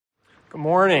Good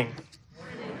morning.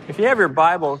 If you have your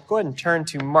Bible, go ahead and turn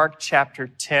to Mark chapter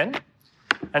 10.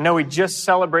 I know we just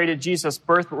celebrated Jesus'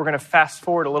 birth, but we're going to fast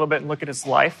forward a little bit and look at his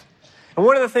life. And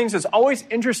one of the things that's always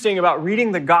interesting about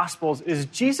reading the Gospels is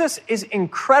Jesus is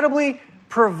incredibly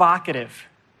provocative.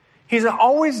 He's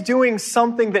always doing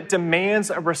something that demands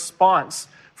a response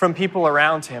from people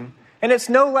around him. And it's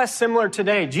no less similar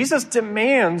today. Jesus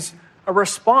demands a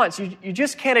response. You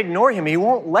just can't ignore him. He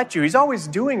won't let you. He's always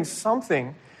doing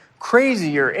something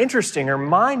crazy or interesting or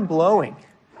mind-blowing.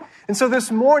 And so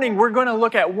this morning, we're going to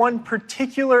look at one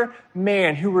particular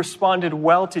man who responded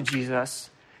well to Jesus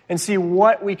and see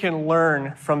what we can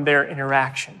learn from their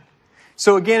interaction.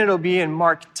 So again, it'll be in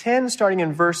Mark 10, starting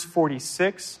in verse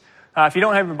 46. If you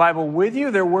don't have your Bible with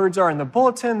you, their words are in the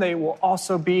bulletin. They will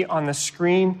also be on the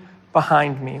screen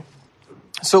behind me.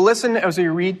 So listen as we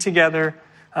read together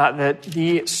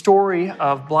the story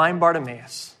of blind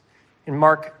Bartimaeus in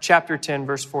Mark chapter 10,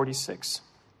 verse 46.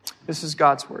 This is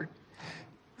God's word.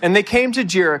 And they came to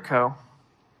Jericho,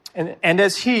 and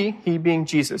as he being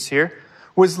Jesus here,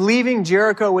 was leaving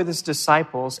Jericho with his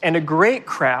disciples and a great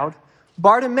crowd,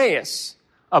 Bartimaeus,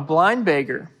 a blind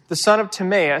beggar, the son of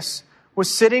Timaeus,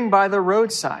 was sitting by the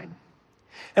roadside.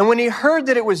 And when he heard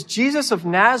that it was Jesus of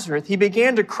Nazareth, he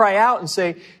began to cry out and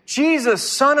say, "Jesus,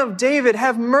 Son of David,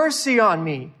 have mercy on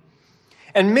me."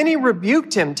 And many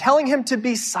rebuked him, telling him to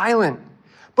be silent.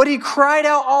 But he cried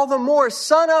out all the more,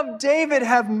 "Son of David,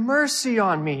 have mercy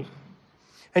on me."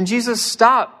 And Jesus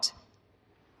stopped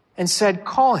and said,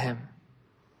 "Call him."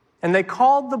 And they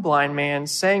called the blind man,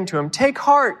 saying to him, "Take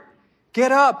heart,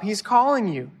 get up, he's calling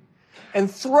you."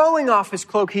 And throwing off his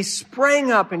cloak, he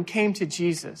sprang up and came to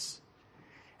Jesus.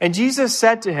 And Jesus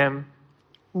said to him,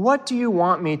 "What do you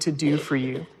want me to do for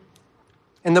you?"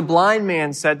 And the blind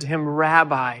man said to him,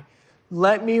 "Rabbi,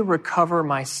 let me recover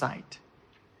my sight."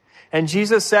 And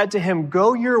Jesus said to him,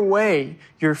 "Go your way,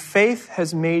 your faith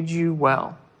has made you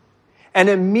well." And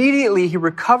immediately he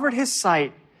recovered his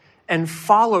sight and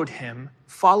followed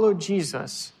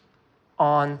Jesus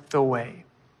on the way.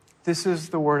 This is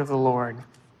the word of the Lord.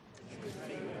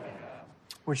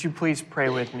 Would you please pray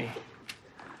with me?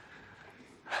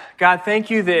 God, thank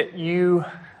you that you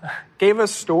gave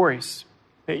us stories,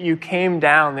 that you came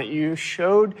down, that you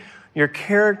showed your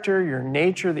character, your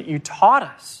nature, that you taught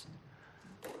us.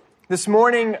 This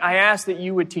morning, I ask that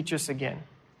you would teach us again.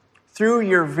 Through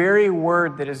your very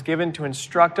word that is given to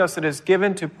instruct us, that is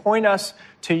given to point us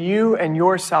to you and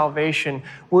your salvation,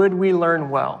 would we learn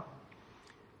well?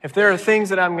 If there are things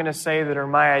that I'm going to say that are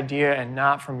my idea and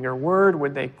not from your word,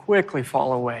 would they quickly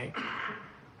fall away?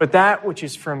 But that which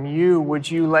is from you, would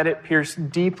you let it pierce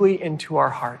deeply into our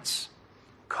hearts?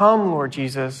 Come, Lord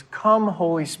Jesus. Come,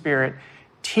 Holy Spirit.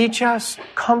 Teach us,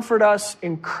 comfort us,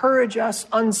 encourage us,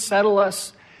 unsettle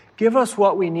us. Give us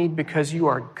what we need because you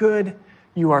are good,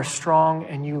 you are strong,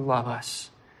 and you love us.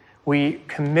 We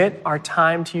commit our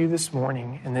time to you this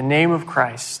morning. In the name of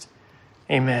Christ,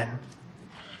 amen.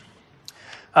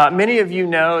 Many of you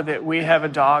know that we have a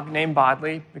dog named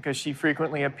Bodley because she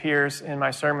frequently appears in my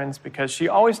sermons because she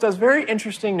always does very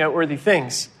interesting, noteworthy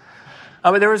things.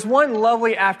 But there was one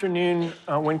lovely afternoon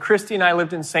when Christy and I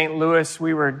lived in St. Louis.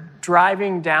 We were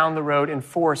driving down the road in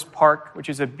Forest Park, which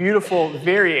is a beautiful,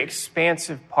 very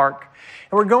expansive park.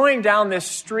 And we're going down this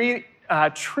street,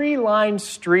 tree-lined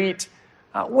street,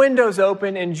 windows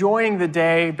open, enjoying the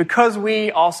day. Because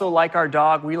we also like our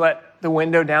dog, we let the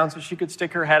window down so she could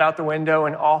stick her head out the window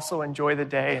and also enjoy the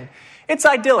day. And it's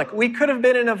idyllic. We could have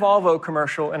been in a Volvo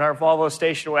commercial in our Volvo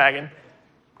station wagon,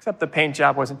 except the paint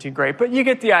job wasn't too great. But you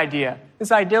get the idea,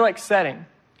 this idyllic setting.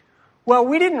 Well,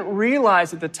 we didn't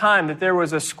realize at the time that there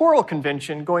was a squirrel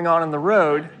convention going on the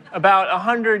road about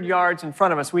 100 yards in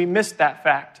front of us. We missed that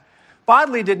fact.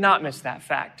 Bodley did not miss that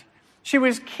fact. She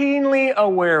was keenly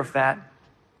aware of that.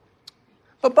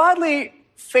 But Bodley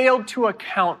failed to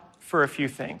account for a few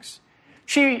things.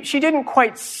 She didn't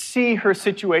quite see her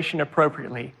situation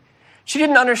appropriately. She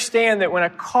didn't understand that when a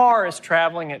car is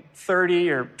traveling at 30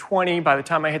 or 20 by the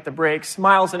time I hit the brakes,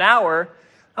 miles an hour,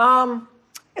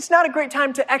 it's not a great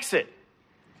time to exit.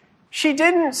 She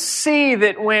didn't see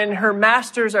that when her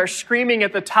masters are screaming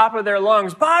at the top of their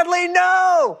lungs, "Bodley,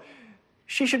 no!"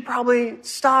 she should probably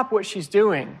stop what she's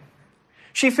doing.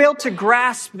 She failed to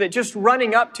grasp that just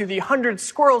running up to the 100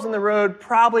 squirrels in the road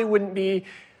probably wouldn't be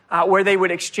where they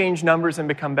would exchange numbers and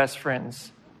become best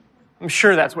friends. I'm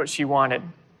sure that's what she wanted.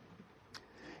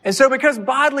 And so because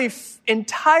Bodley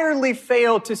entirely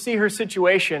failed to see her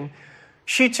situation,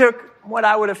 she took what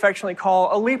I would affectionately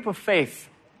call a leap of faith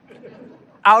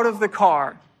out of the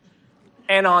car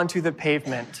and onto the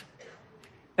pavement.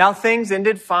 Now things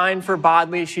ended fine for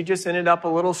Bodley. She just ended up a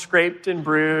little scraped and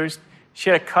bruised. She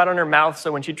had a cut on her mouth,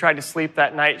 so when she tried to sleep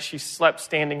that night, she slept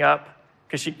standing up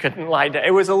because she couldn't lie down.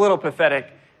 It was a little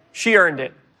pathetic. She earned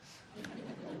it.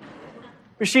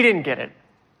 But she didn't get it,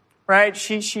 right?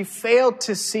 She failed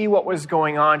to see what was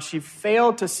going on. She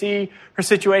failed to see her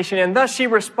situation, and thus she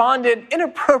responded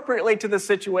inappropriately to the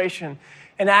situation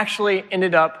and actually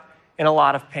ended up in a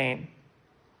lot of pain.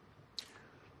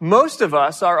 Most of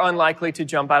us are unlikely to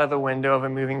jump out of the window of a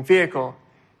moving vehicle.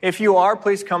 If you are,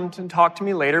 please come to talk to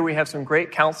me later. We have some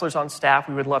great counselors on staff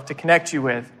we would love to connect you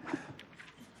with.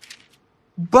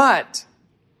 But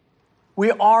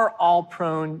we are all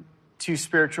prone to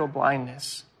spiritual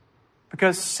blindness.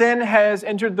 Because sin has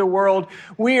entered the world,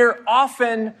 we are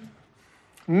often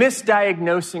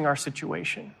misdiagnosing our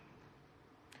situation.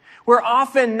 We're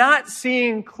often not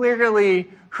seeing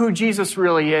clearly who Jesus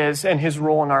really is and his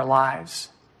role in our lives.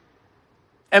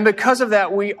 And because of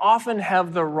that, we often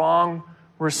have the wrong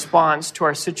response to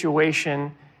our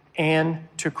situation and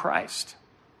to Christ.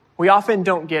 We often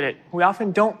don't get it. We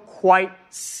often don't quite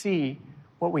see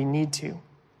what we need to.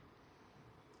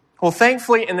 Well,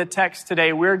 thankfully, in the text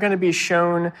today, we're going to be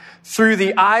shown through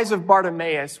the eyes of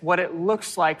Bartimaeus what it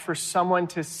looks like for someone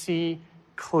to see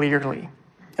clearly.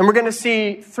 And we're going to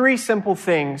see three simple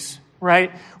things,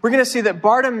 right? We're going to see that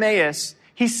Bartimaeus,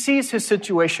 he sees his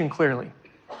situation clearly.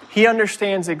 He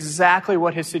understands exactly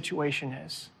what his situation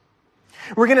is.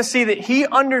 We're going to see that he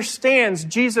understands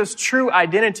Jesus' true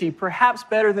identity, perhaps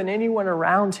better than anyone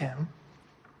around him.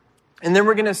 And then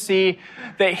we're going to see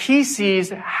that he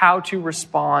sees how to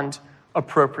respond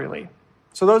appropriately.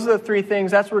 So those are the three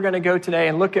things. That's where we're going to go today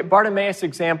and look at Bartimaeus'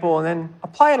 example and then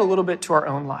apply it a little bit to our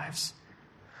own lives.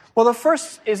 Well, the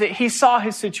first is that he saw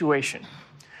his situation,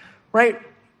 right?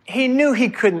 He knew he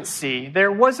couldn't see.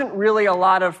 There wasn't really a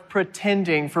lot of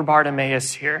pretending for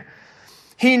Bartimaeus here.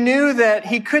 He knew that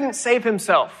he couldn't save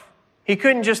himself. He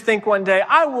couldn't just think one day,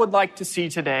 I would like to see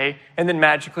today, and then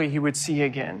magically he would see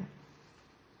again.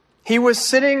 He was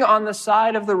sitting on the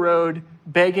side of the road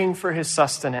begging for his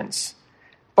sustenance.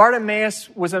 Bartimaeus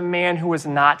was a man who was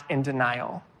not in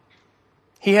denial.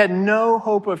 He had no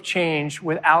hope of change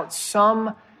without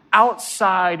some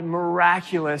outside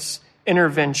miraculous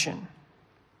intervention.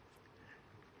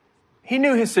 He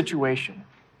knew his situation.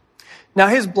 Now,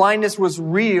 his blindness was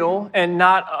real and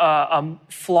not a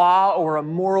flaw or a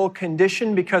moral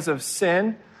condition because of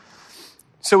sin.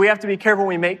 So we have to be careful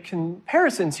when we make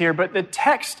comparisons here, but the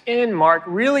text in Mark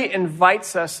really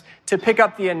invites us to pick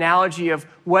up the analogy of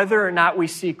whether or not we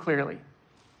see clearly.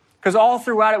 Because all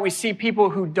throughout it, we see people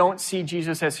who don't see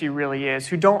Jesus as he really is,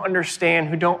 who don't understand,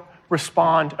 who don't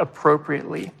respond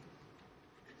appropriately.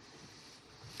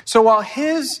 So while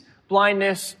his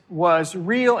blindness was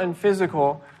real and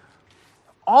physical,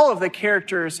 all of the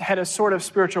characters had a sort of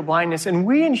spiritual blindness, and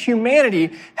we in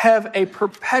humanity have a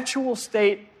perpetual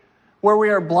state where we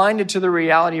are blinded to the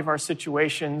reality of our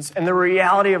situations and the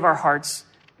reality of our hearts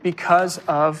because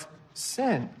of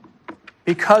sin,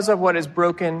 because of what is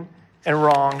broken and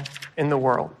wrong in the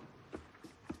world.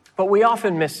 But we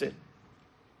often miss it.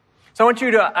 So I want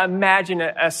you to imagine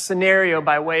a scenario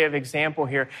by way of example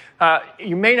here.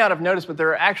 You may not have noticed, but there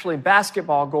are actually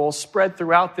basketball goals spread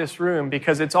throughout this room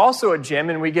because it's also a gym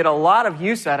and we get a lot of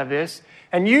use out of this.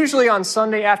 And usually on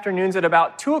Sunday afternoons at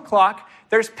about 2 o'clock,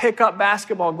 there's pickup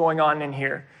basketball going on in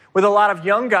here with a lot of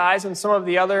young guys and some of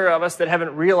the other of us that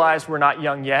haven't realized we're not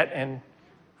young yet and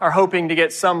are hoping to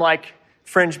get some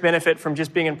fringe benefit from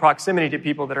just being in proximity to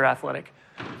people that are athletic.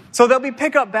 So there'll be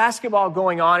pickup basketball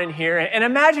going on in here. And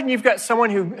imagine you've got someone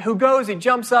who goes, he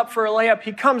jumps up for a layup,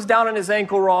 he comes down on his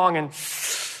ankle wrong,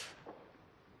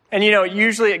 and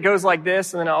usually it goes like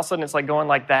this, and then all of a sudden it's going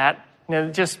like that.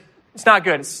 It's not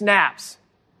good. It snaps.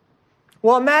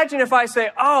 Well, imagine if I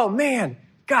say, oh man,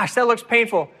 gosh, that looks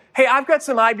painful. Hey, I've got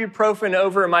some ibuprofen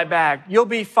over in my bag. You'll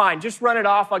be fine. Just run it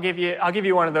off. I'll give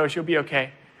you one of those. You'll be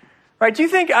okay. Right? Do you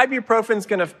think ibuprofen's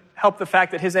going to help the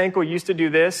fact that his ankle used to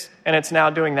do this and it's now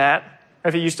doing that? Or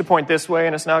if it used to point this way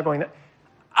and it's now going that?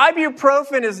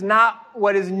 Ibuprofen is not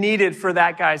what is needed for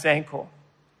that guy's ankle.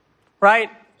 Right?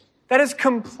 That is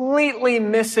completely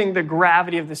missing the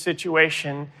gravity of the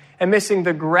situation and missing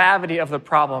the gravity of the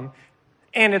problem.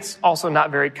 And it's also not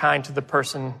very kind to the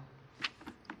person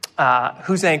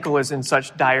whose ankle is in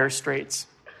such dire straits.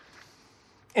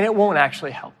 And it won't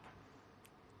actually help.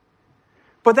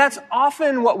 But that's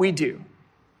often what we do.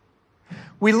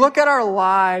 We look at our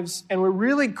lives and we're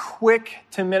really quick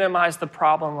to minimize the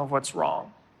problem of what's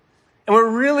wrong. And we're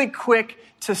really quick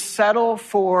to settle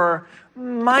for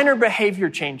minor behavior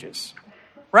changes,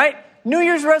 right? New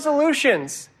Year's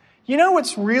resolutions. You know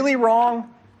what's really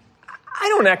wrong? I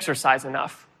don't exercise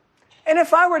enough. And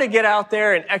if I were to get out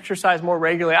there and exercise more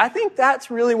regularly, I think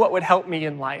that's really what would help me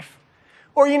in life.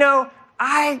 Or,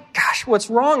 what's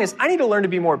wrong is I need to learn to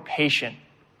be more patient.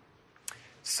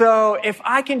 So if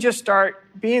I can just start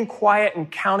being quiet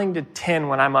and counting to 10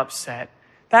 when I'm upset,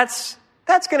 that's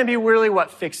going to be really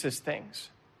what fixes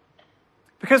things.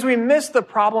 Because we miss the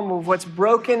problem of what's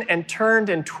broken and turned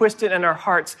and twisted in our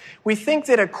hearts. We think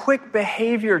that a quick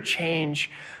behavior change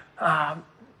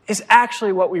is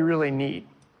actually what we really need.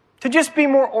 To just be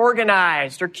more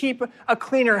organized or keep a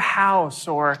cleaner house,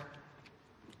 or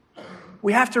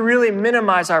we have to really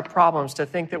minimize our problems to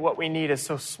think that what we need is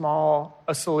so small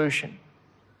a solution.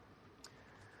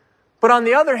 But on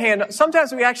the other hand,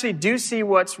 sometimes we actually do see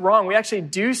what's wrong. We actually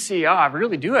do see, I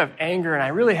really do have anger and I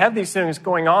really have these things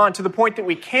going on to the point that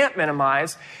we can't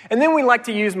minimize. And then we like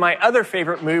to use my other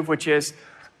favorite move, which is,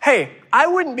 hey, I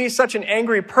wouldn't be such an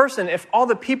angry person if all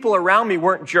the people around me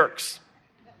weren't jerks.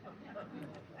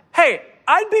 Hey,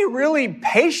 I'd be really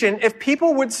patient if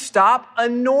people would stop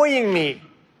annoying me.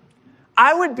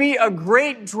 I would be a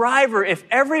great driver if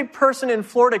every person in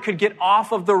Florida could get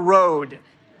off of the road.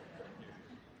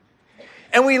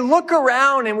 And we look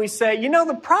around and we say,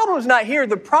 the problem's not here.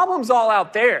 The problem's all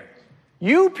out there.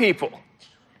 You people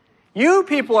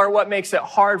are what makes it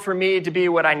hard for me to be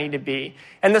what I need to be.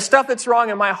 And the stuff that's wrong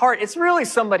in my heart, it's really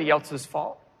somebody else's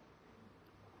fault.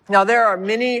 Now, there are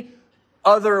many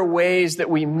other ways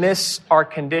that we miss our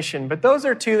condition, but those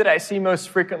are two that I see most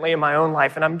frequently in my own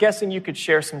life, and I'm guessing you could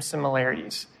share some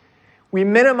similarities. We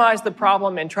minimize the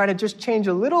problem and try to just change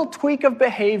a little tweak of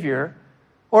behavior,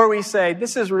 or we say,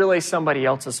 this is really somebody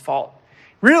else's fault.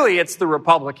 Really, it's the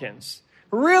Republicans.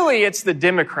 Really, it's the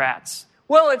Democrats.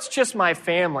 Well, it's just my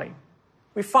family.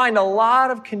 We find a lot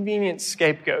of convenient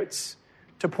scapegoats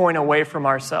to point away from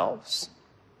ourselves.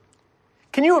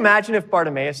 Can you imagine if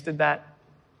Bartimaeus did that?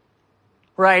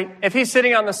 Right? If he's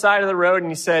sitting on the side of the road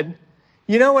and he said,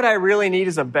 what I really need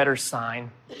is a better sign.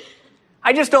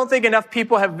 I just don't think enough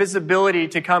people have visibility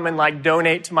to come and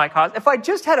donate to my cause. If I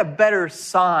just had a better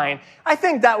sign, I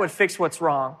think that would fix what's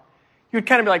wrong. You'd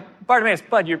kind of be like, Bartimaeus,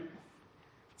 bud, the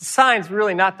sign's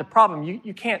really not the problem.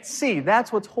 You can't see.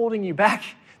 That's what's holding you back.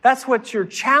 That's what your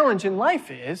challenge in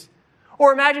life is.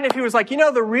 Or imagine if he was like,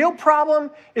 the real problem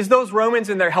is those Romans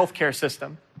and their healthcare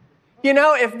system.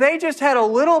 If they just had a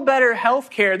little better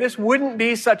healthcare, this wouldn't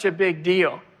be such a big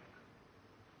deal.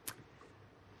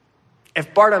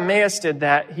 If Bartimaeus did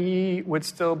that, he would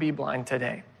still be blind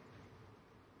today.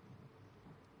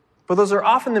 But those are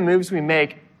often the moves we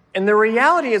make. And the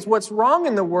reality is what's wrong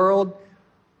in the world,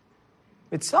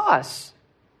 it's us.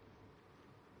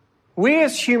 We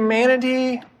as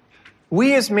humanity,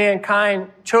 we as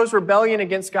mankind chose rebellion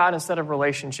against God instead of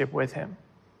relationship with Him.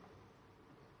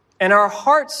 And our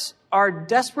hearts are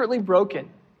desperately broken.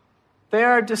 They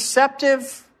are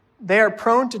deceptive. They are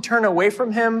prone to turn away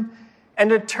from Him and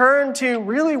to turn to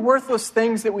really worthless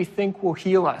things that we think will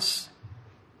heal us.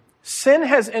 Sin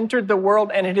has entered the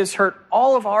world and it has hurt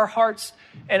all of our hearts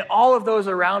and all of those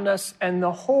around us and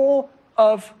the whole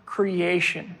of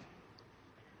creation.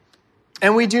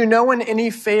 And we do no one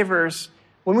any favors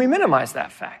when we minimize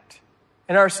that fact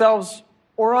in ourselves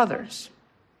or others.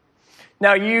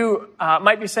 Now, you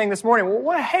might be saying this morning,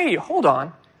 hey, hold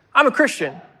on. I'm a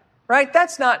Christian, right?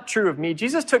 That's not true of me.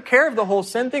 Jesus took care of the whole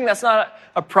sin thing. That's not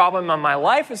a problem in my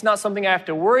life. It's not something I have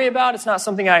to worry about. It's not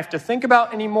something I have to think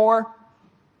about anymore.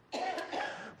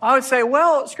 I would say,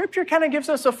 Scripture kind of gives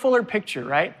us a fuller picture,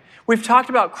 right? We've talked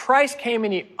about Christ came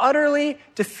and He utterly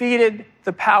defeated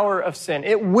the power of sin.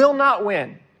 It will not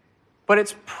win, but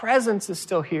its presence is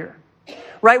still here.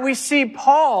 Right? We see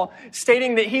Paul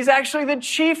stating that he's actually the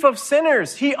chief of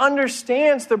sinners. He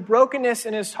understands the brokenness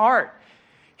in his heart.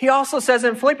 He also says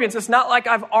in Philippians, it's not like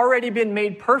I've already been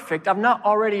made perfect. I've not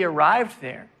already arrived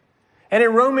there. And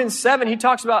in Romans 7, he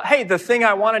talks about, hey, the thing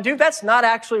I want to do, that's not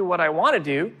actually what I want to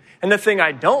do. And the thing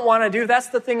I don't want to do, that's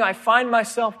the thing I find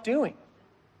myself doing.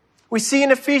 We see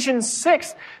in Ephesians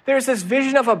 6, there's this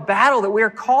vision of a battle that we are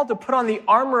called to put on the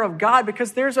armor of God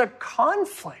because there's a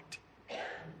conflict.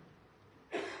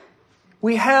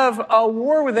 We have a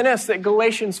war within us that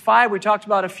Galatians 5, we talked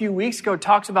about a few weeks ago,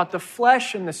 talks about the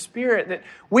flesh and the spirit, that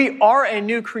we are a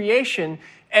new creation,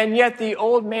 and yet the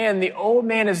old man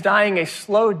is dying a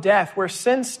slow death where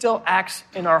sin still acts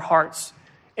in our hearts.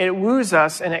 It woos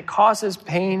us and it causes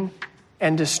pain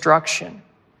and destruction.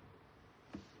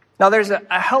 Now there's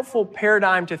a helpful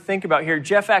paradigm to think about here.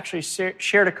 Jeff actually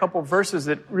shared a couple verses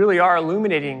that really are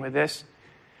illuminating with this.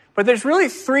 But there's really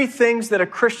three things that a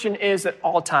Christian is at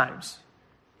all times.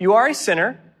 You are a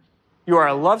sinner, you are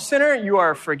a loved sinner, you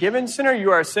are a forgiven sinner, you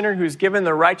are a sinner who's given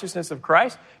the righteousness of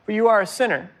Christ, but you are a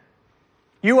sinner.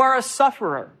 You are a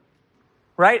sufferer.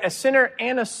 right? A sinner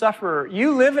and a sufferer.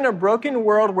 You live in a broken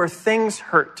world where things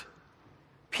hurt.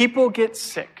 People get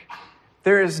sick.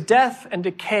 There is death and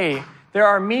decay. There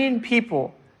are mean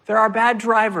people. There are bad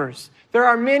drivers. There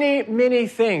are many, many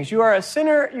things. You are a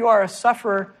sinner, you are a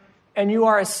sufferer, and you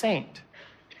are a saint.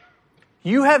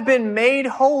 You have been made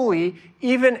holy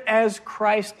even as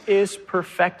Christ is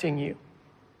perfecting you.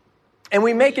 And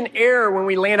we make an error when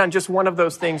we land on just one of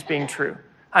those things being true.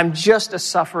 I'm just a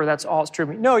sufferer, that's all it's true of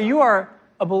me. No, you are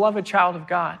a beloved child of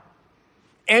God.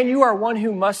 And you are one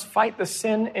who must fight the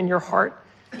sin in your heart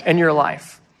and your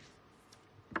life.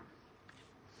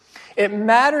 It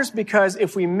matters because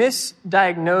if we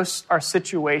misdiagnose our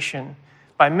situation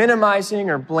by minimizing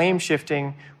or blame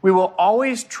shifting, we will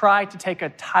always try to take a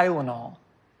Tylenol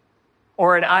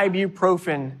or an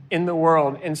ibuprofen in the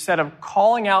world instead of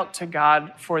calling out to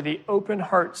God for the open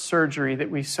heart surgery that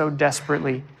we so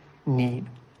desperately need.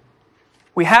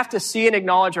 We have to see and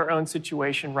acknowledge our own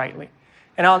situation rightly.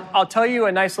 And I'll tell you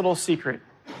a nice little secret.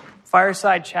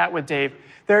 Fireside chat with Dave.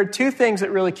 There are two things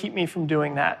that really keep me from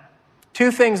doing that.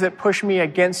 Two things that push me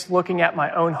against looking at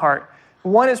my own heart.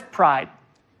 One is pride.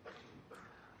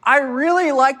 I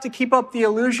really like to keep up the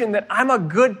illusion that I'm a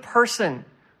good person.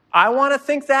 I want to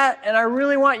think that, and I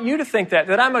really want you to think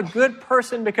that I'm a good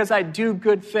person because I do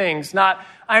good things, not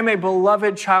I'm a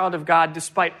beloved child of God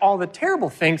despite all the terrible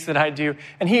things that I do,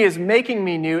 and He is making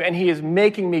me new, and He is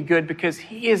making me good because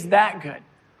He is that good.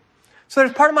 So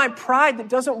there's part of my pride that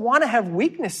doesn't want to have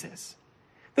weaknesses,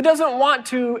 that doesn't want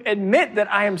to admit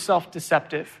that I am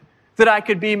self-deceptive, that I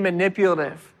could be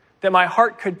manipulative, that my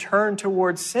heart could turn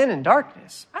towards sin and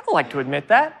darkness. I don't like to admit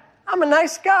that. I'm a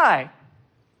nice guy.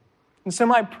 And so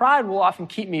my pride will often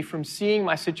keep me from seeing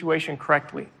my situation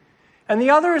correctly. And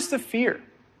the other is the fear.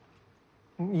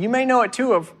 You may know it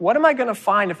too, of what am I going to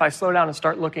find if I slow down and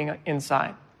start looking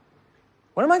inside?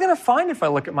 What am I going to find if I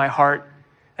look at my heart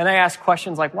and I ask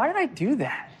questions like, why did I do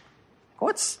that?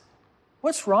 What's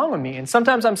wrong with me? And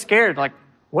sometimes I'm scared, like,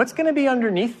 what's going to be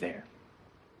underneath there?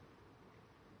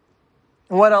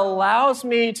 And what allows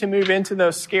me to move into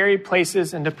those scary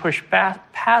places and to push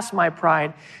past my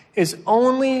pride is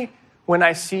only when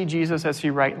I see Jesus as He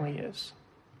rightly is.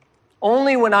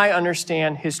 Only when I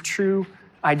understand His true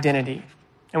identity.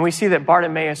 And we see that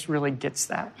Bartimaeus really gets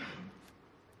that.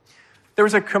 There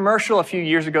was a commercial a few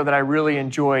years ago that I really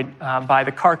enjoyed by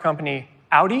the car company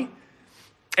Audi.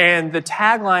 And the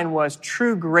tagline was,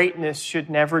 "True greatness should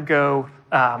never go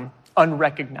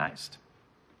unrecognized."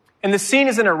 And the scene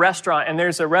is in a restaurant, and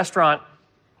there's a restaurant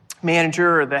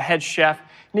manager or the head chef,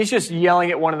 and he's just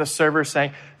yelling at one of the servers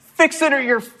saying, "Fix it or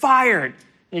you're fired."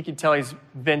 And you can tell he's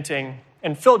venting.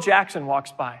 And Phil Jackson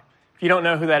walks by. If you don't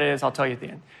know who that is, I'll tell you at the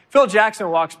end. Phil Jackson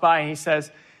walks by and he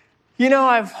says, "You know,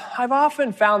 I've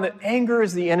often found that anger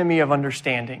is the enemy of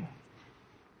understanding."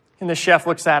 And the chef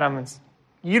looks at him and says,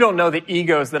 "You don't know the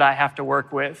egos that I have to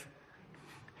work with."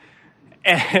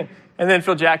 And then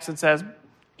Phil Jackson says,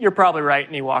 "You're probably right,"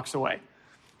 and he walks away.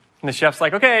 And the chef's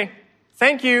like, "Okay,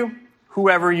 thank you,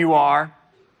 whoever you are."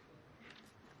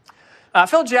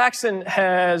 Phil Jackson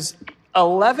has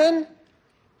 11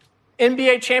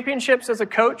 NBA championships as a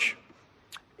coach.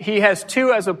 He has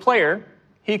 2 as a player.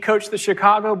 He coached the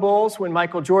Chicago Bulls when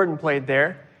Michael Jordan played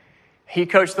there. He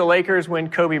coached the Lakers when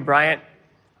Kobe Bryant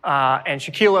and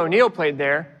Shaquille O'Neal played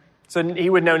there. So he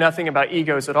would know nothing about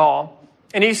egos at all.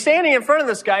 And he's standing in front of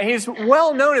this guy. He's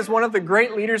well known as one of the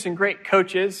great leaders and great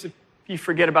coaches, if you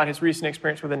forget about his recent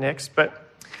experience with the Knicks.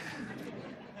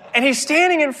 And he's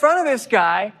standing in front of this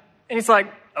guy, and he's like,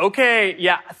 "Okay,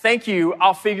 yeah, thank you.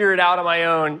 I'll figure it out on my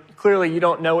own. Clearly, you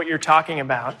don't know what you're talking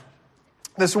about."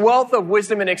 This wealth of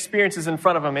wisdom and experience is in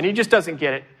front of him, and he just doesn't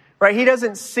get it, right? He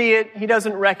doesn't see it. He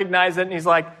doesn't recognize it, and he's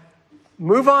like,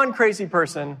 "Move on, crazy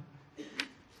person."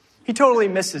 He totally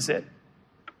misses it.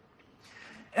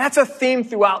 And that's a theme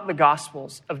throughout the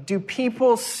Gospels of, do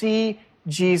people see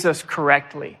Jesus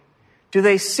correctly? Do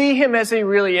they see Him as He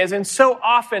really is? And so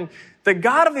often, the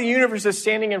God of the universe is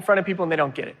standing in front of people and they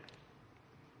don't get it.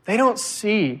 They don't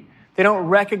see, they don't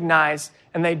recognize,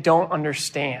 and they don't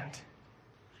understand.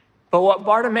 But what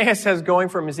Bartimaeus has going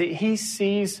for him is that he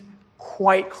sees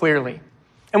quite clearly.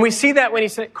 And we see that when he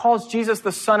calls Jesus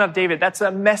the Son of David. That's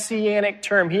a messianic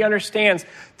term. He understands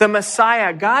the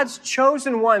Messiah, God's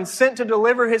chosen one, sent to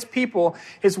deliver His people,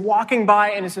 is walking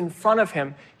by and is in front of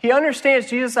him. He understands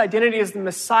Jesus' identity as the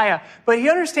Messiah, but he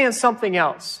understands something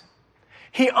else.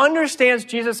 He understands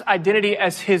Jesus' identity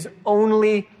as his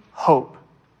only hope.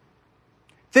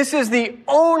 This is the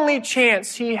only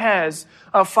chance he has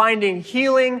of finding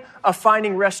healing, of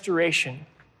finding restoration.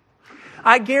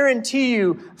 I guarantee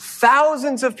you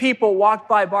thousands of people walked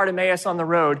by Bartimaeus on the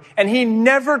road, and he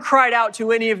never cried out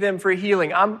to any of them for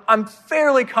healing. I'm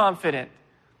fairly confident.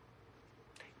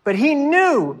 But he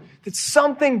knew that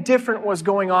something different was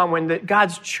going on when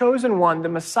God's chosen one, the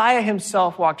Messiah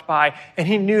himself, walked by, and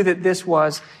he knew that this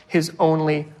was his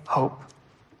only hope.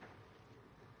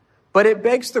 But it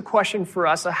begs the question for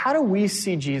us, how do we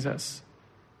see Jesus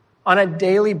on a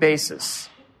daily basis?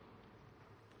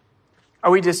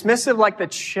 Are we dismissive like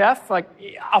the chef? Like,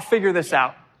 I'll figure this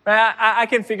out. I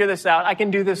can figure this out. I can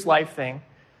do this life thing.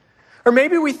 Or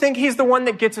maybe we think he's the one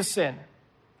that gets us in.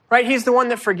 Right? He's the one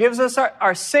that forgives us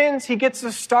our sins. He gets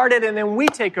us started, and then we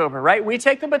take over, right? We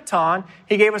take the baton.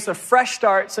 He gave us a fresh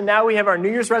start, so now we have our New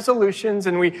Year's resolutions,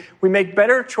 and we make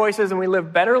better choices, and we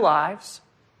live better lives.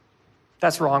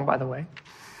 That's wrong, by the way.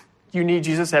 You need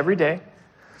Jesus every day.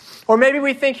 Or maybe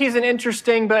we think he's an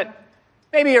interesting but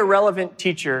maybe irrelevant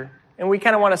teacher, and we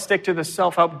kind of want to stick to the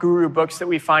self-help guru books that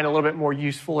we find a little bit more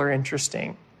useful or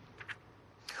interesting.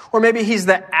 Or maybe he's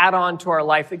the add-on to our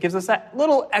life that gives us that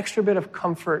little extra bit of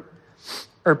comfort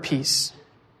or peace.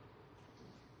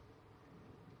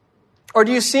 Or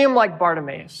do you see him like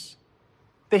Bartimaeus,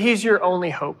 that he's your only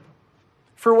hope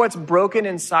for what's broken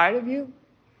inside of you,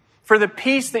 for the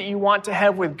peace that you want to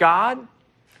have with God,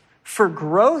 for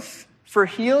growth, for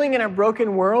healing in a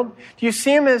broken world? Do you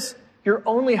see him as your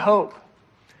only hope,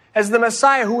 as the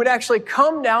Messiah who would actually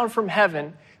come down from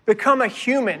heaven, become a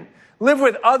human, live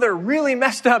with other really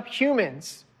messed up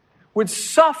humans, would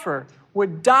suffer,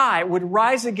 would die, would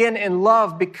rise again in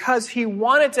love because he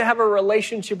wanted to have a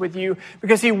relationship with you,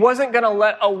 because he wasn't going to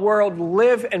let a world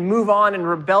live and move on in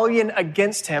rebellion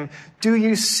against him? Do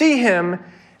you see him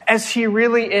as he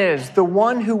really is, the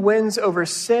one who wins over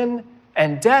sin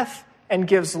and death and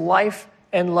gives life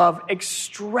and love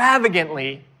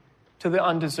extravagantly to the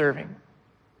undeserving?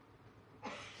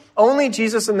 Only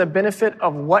Jesus and the benefit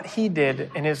of what he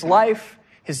did in his life,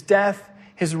 his death,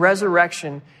 his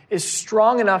resurrection is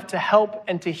strong enough to help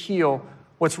and to heal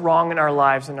what's wrong in our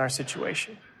lives and our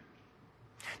situation.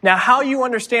 Now, how you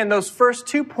understand those first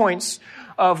 2 points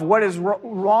of what is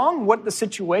wrong, what the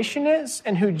situation is,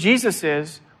 and who Jesus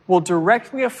is will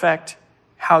directly affect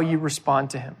how you respond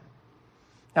to him.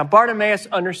 Now, Bartimaeus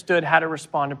understood how to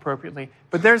respond appropriately,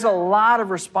 but there's a lot of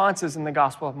responses in the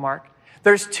Gospel of Mark.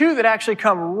 There's 2 that actually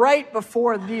come right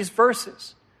before these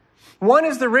verses. One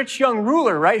is the rich young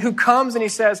ruler, right, who comes and he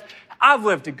says, I've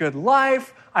lived a good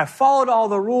life. I've followed all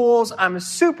the rules. I'm a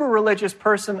super religious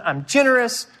person. I'm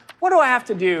generous. What do I have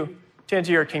to do to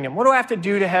enter your kingdom? What do I have to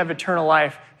do to have eternal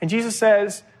life? And Jesus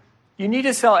says, you need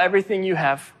to sell everything you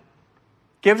have,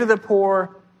 give to the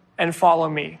poor, and follow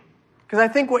me. Because I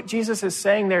think what Jesus is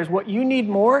saying there is what you need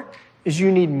more is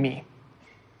you need me.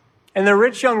 And the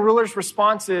rich young ruler's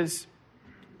response is,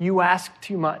 you ask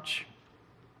too much.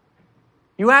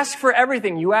 You ask for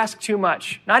everything. You ask too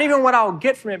much. Not even what I'll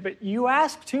get from it, but you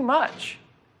ask too much.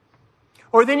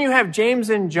 Or then you have James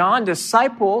and John,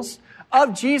 disciples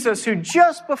of Jesus, who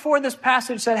just before this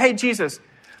passage said, hey, Jesus,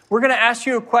 we're going to ask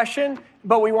you a question,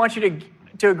 but we want you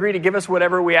to agree to give us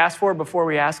whatever we ask for before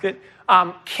we ask it.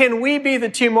 Can we be the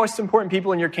 2 most important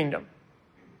people in your kingdom?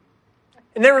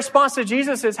 And their response to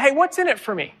Jesus is, hey, what's in it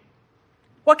for me?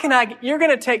 What can I get? You're going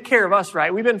to take care of us,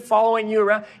 right? We've been following you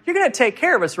around. You're going to take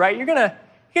care of us, right? You're going to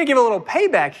give a little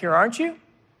payback here, aren't you?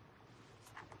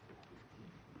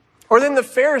 Or then the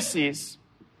Pharisees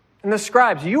and the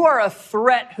scribes, you are a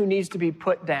threat who needs to be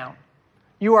put down.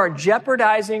 You are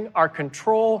jeopardizing our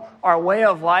control, our way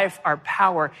of life, our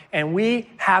power, and we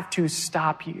have to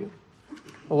stop you.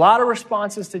 A lot of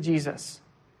responses to Jesus.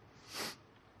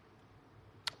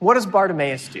 What does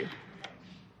Bartimaeus do?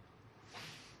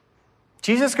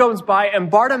 Jesus goes by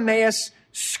and Bartimaeus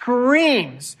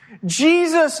screams,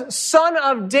 Jesus, Son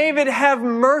of David, have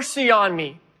mercy on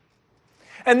me.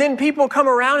 And then people come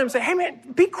around him and say, hey man,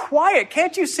 be quiet.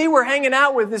 Can't you see we're hanging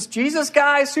out with this Jesus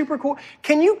guy, super cool?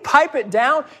 Can you pipe it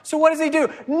down? So what does he do?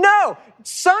 No,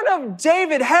 Son of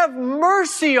David, have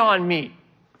mercy on me.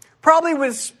 Probably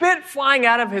with spit flying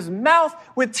out of his mouth,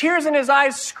 with tears in his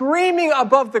eyes, screaming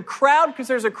above the crowd because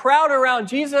there's a crowd around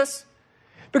Jesus.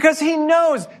 Because he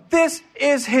knows this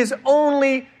is his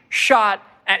only shot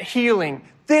at healing.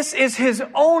 This is his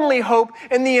only hope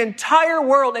in the entire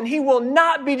world, and he will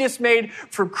not be dismayed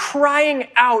for crying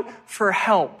out for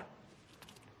help.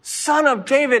 Son of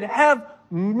David, have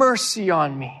mercy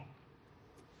on me.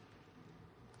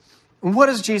 And what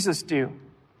does Jesus do?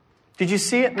 Did you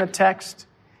see it in the text?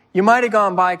 You might have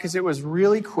gone by because it was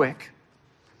really quick.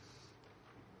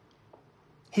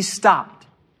 He stopped.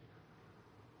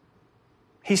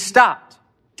 He stopped,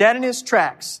 dead in his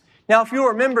tracks. Now, if you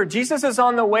remember, Jesus is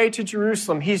on the way to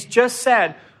Jerusalem. He's just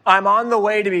said, I'm on the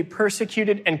way to be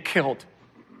persecuted and killed.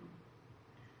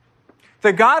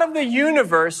 The God of the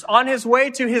universe, on his way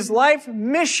to his life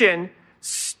mission,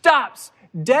 stops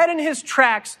dead in his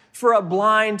tracks for a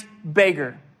blind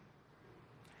beggar.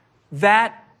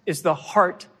 That is the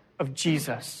heart of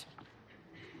Jesus.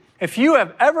 If you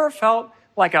have ever felt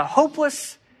like a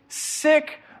hopeless,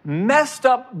 sick, messed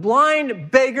up,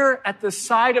 blind beggar at the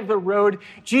side of the road,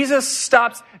 Jesus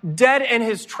stops dead in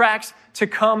his tracks to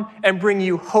come and bring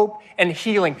you hope and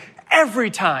healing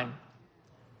every time.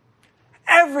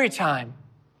 Every time.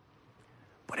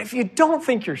 But if you don't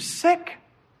think you're sick,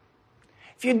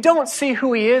 if you don't see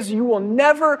who he is, you will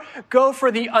never go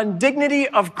for the indignity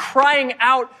of crying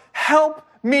out, help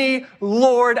me,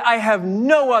 Lord, I have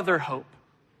no other hope.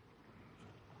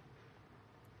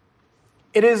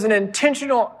 It is an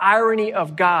intentional irony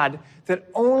of God that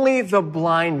only the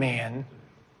blind man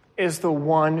is the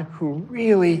one who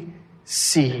really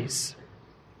sees.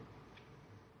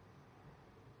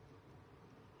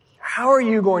 How are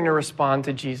you going to respond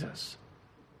to Jesus?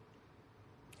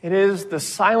 It is the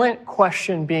silent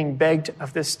question being begged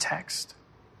of this text.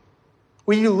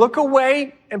 Will you look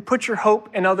away and put your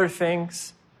hope in other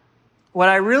things? What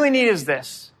I really need is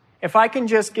this. If I can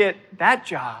just get that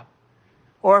job,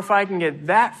 or if I can get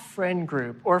that friend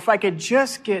group, or if I could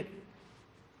just get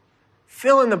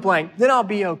fill in the blank, then I'll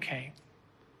be okay.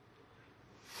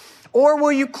 Or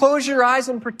will you close your eyes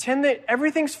and pretend that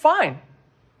everything's fine?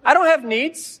 I don't have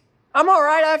needs. I'm all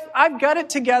right. I've got it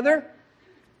together.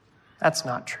 That's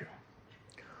not true.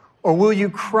 Or will you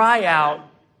cry out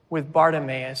with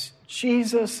Bartimaeus,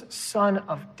 Jesus, Son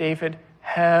of David,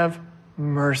 have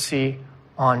mercy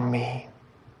on me?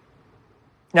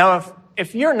 Now,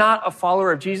 if you're not a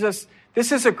follower of Jesus,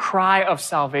 this is a cry of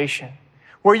salvation,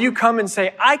 where you come and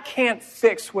say, I can't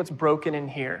fix what's broken in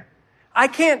here. I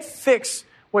can't fix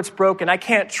what's broken. I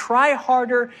can't try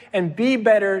harder and be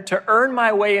better to earn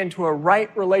my way into a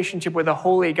right relationship with a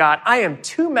holy God. I am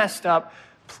too messed up.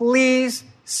 Please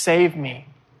save me.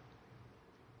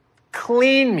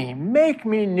 Clean me. Make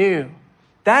me new.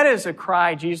 That is a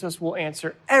cry Jesus will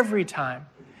answer every time.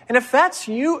 And if that's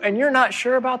you and you're not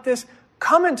sure about this,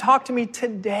 come and talk to me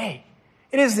today.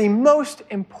 It is the most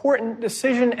important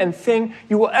decision and thing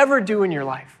you will ever do in your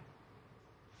life.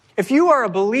 If you are a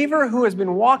believer who has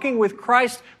been walking with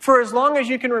Christ for as long as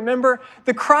you can remember,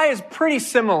 the cry is pretty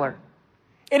similar.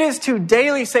 It is to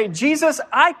daily say, Jesus,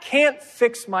 I can't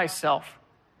fix myself.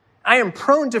 I am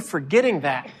prone to forgetting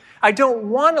that. I don't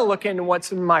want to look into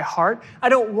what's in my heart. I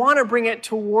don't want to bring it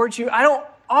towards you. I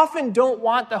often don't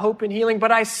want the hope and healing,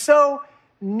 but I so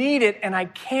need it, and I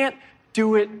can't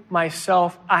do it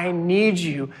myself. I need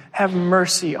you. Have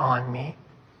mercy on me.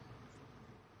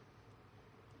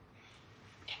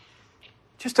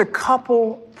 Just a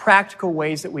couple practical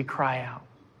ways that we cry out,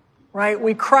 right?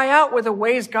 We cry out with the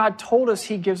ways God told us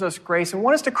he gives us grace, and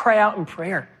want us to cry out in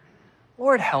prayer.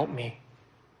 Lord, help me.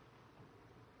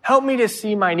 Help me to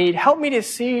see my need. Help me to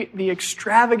see the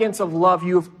extravagance of love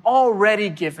you have already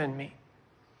given me.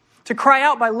 To cry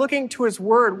out by looking to his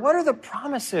word. What are the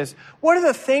promises? What are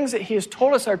the things that he has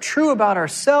told us are true about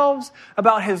ourselves,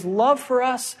 about his love for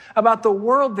us, about the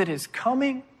world that is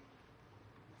coming?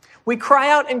 We cry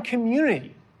out in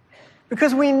community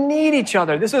because we need each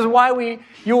other. This is why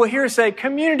you will hear say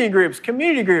community groups,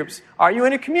 community groups. Are you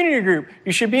in a community group?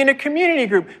 You should be in a community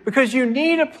group because you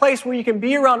need a place where you can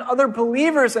be around other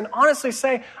believers and honestly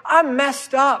say, I'm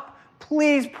messed up.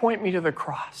 Please point me to the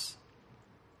cross.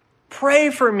 Pray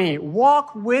for me.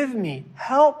 Walk with me.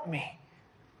 Help me.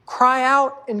 Cry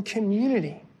out in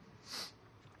community.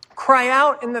 Cry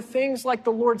out in the things like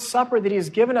the Lord's Supper that he has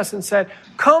given us and said,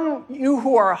 come you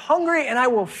who are hungry and I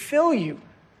will fill you.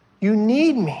 You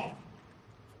need me.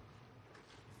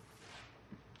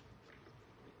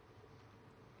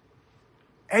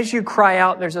 As you cry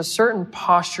out, there's a certain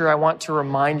posture I want to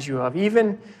remind you of.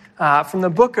 Even from the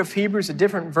book of Hebrews, a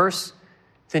different verse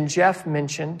than Jeff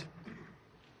mentioned.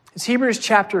 It's Hebrews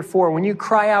chapter 4. When you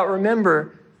cry out,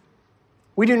 remember,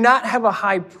 we do not have a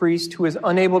high priest who is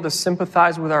unable to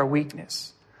sympathize with our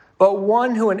weakness, but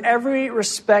one who in every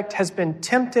respect has been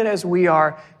tempted as we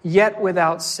are, yet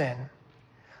without sin.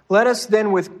 Let us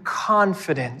then with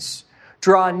confidence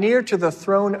draw near to the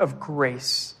throne of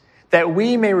grace, that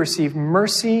we may receive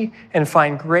mercy and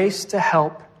find grace to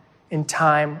help in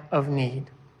time of need.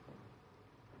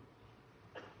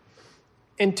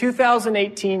 In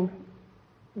 2018,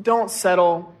 don't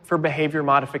settle for behavior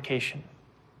modification.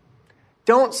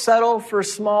 Don't settle for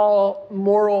small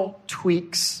moral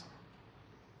tweaks.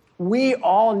 We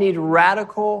all need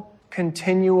radical,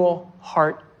 continual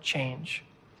heart change.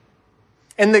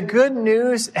 And the good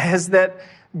news is that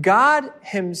God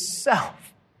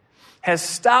himself has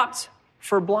stopped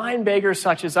for blind beggars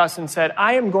such as us and said,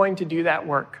 I am going to do that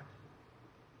work.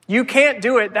 You can't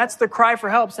do it. That's the cry for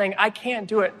help, saying, I can't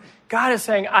do it. God is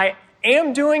saying, I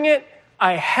am doing it,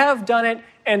 I have done it,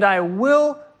 and I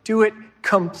will do it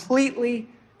completely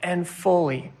and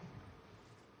fully.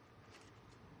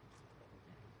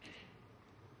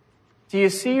 Do you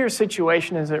see your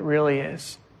situation as it really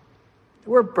is?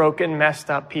 We're broken, messed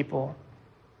up people.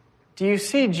 Do you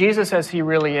see Jesus as he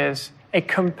really is? A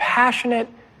compassionate,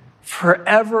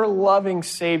 forever loving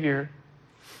Savior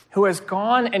who has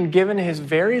gone and given his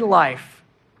very life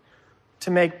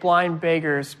to make blind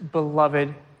beggars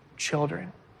beloved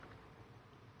children.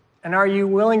 And are you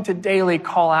willing to daily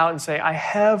call out and say, I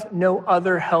have no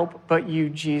other help but you,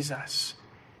 Jesus.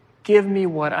 Give me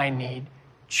what I need.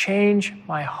 Change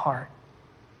my heart.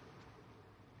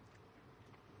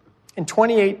 In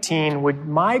 2018, would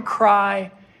my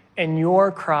cry and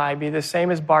your cry be the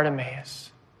same as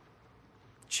Bartimaeus?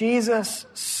 Jesus,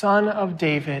 Son of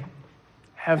David,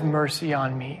 have mercy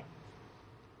on me.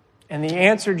 And the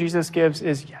answer Jesus gives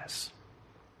is yes.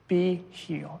 Be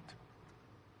healed.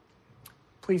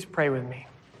 Please pray with me.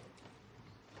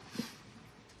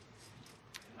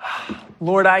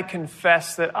 Lord, I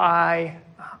confess that I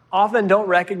often don't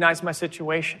recognize my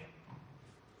situation.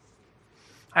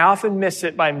 I often miss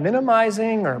it by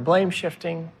minimizing or blame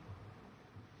shifting.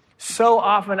 So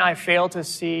often I fail to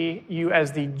see you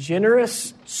as the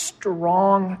generous,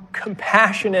 strong,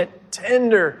 compassionate,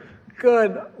 tender,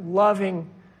 good, loving,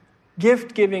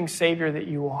 gift-giving Savior that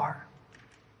you are.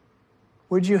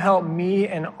 Would you help me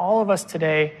and all of us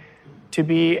today to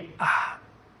be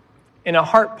in a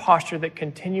heart posture that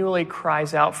continually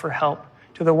cries out for help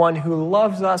to the one who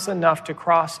loves us enough to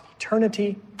cross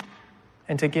eternity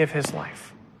and to give his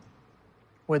life?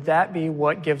 Would that be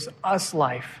what gives us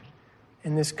life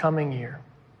in this coming year?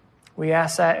 We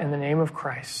ask that in the name of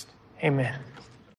Christ. Amen.